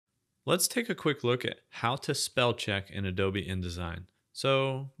Let's take a quick look at how to spell check in Adobe InDesign.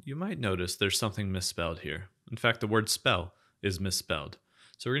 So you might notice there's something misspelled here. In fact, the word spell is misspelled.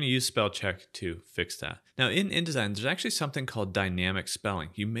 So we're going to use spell check to fix that. Now in InDesign, there's actually something called dynamic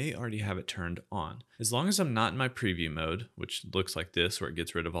spelling. You may already have it turned on. As long as I'm not in my preview mode, which looks like this, where it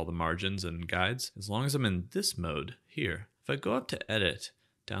gets rid of all the margins and guides, as long as I'm in this mode here, if I go up to edit,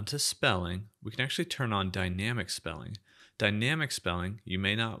 down to spelling, we can actually turn on dynamic spelling. Dynamic spelling, you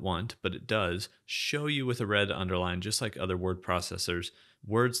may not want, but it does show you with a red underline, just like other word processors,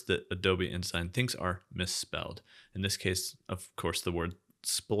 words that Adobe InDesign thinks are misspelled. In this case, of course, the word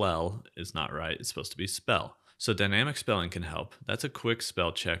splell is not right. It's supposed to be spell. So dynamic spelling can help. That's a quick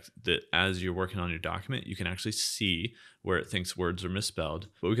spell check that as you're working on your document, you can actually see where it thinks words are misspelled.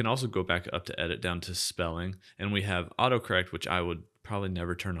 But we can also go back up to edit down to spelling, and we have autocorrect, which I would probably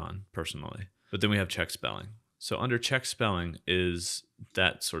never turn on personally. But then we have check spelling. So under check spelling is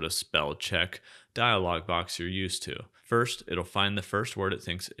that sort of spell check dialog box you're used to. First, it'll find the first word it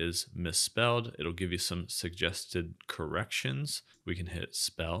thinks is misspelled. It'll give you some suggested corrections. We can hit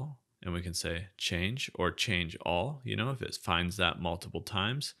spell and we can say change or change all, if it finds that multiple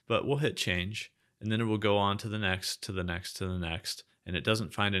times. But we'll hit change and then it will go on to the next, to the next, to the next. And it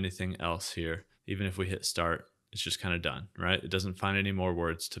doesn't find anything else here. Even if we hit start, it's just kind of done, right? It doesn't find any more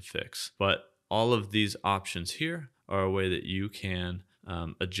words to fix. But all of these options here are a way that you can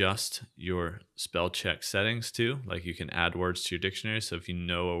adjust your spell check settings to. Like you can add words to your dictionary. So if you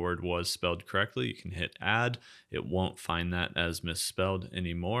know a word was spelled correctly, you can hit add. It won't find that as misspelled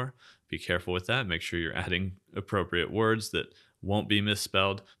anymore. Be careful with that. Make sure you're adding appropriate words that won't be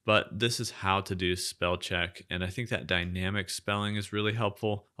misspelled. But this is how to do spell check. And I think that dynamic spelling is really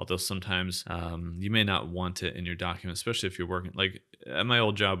helpful. Although sometimes you may not want it in your document, especially if you're working, like at my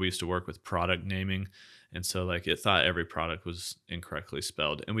old job, we used to work with product naming. And so like it thought every product was incorrectly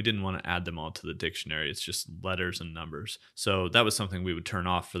spelled and we didn't want to add them all to the dictionary. It's just letters and numbers. So that was something we would turn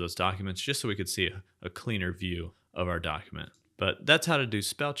off for those documents just so we could see a cleaner view of our document. But that's how to do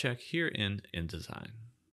spell check here in InDesign.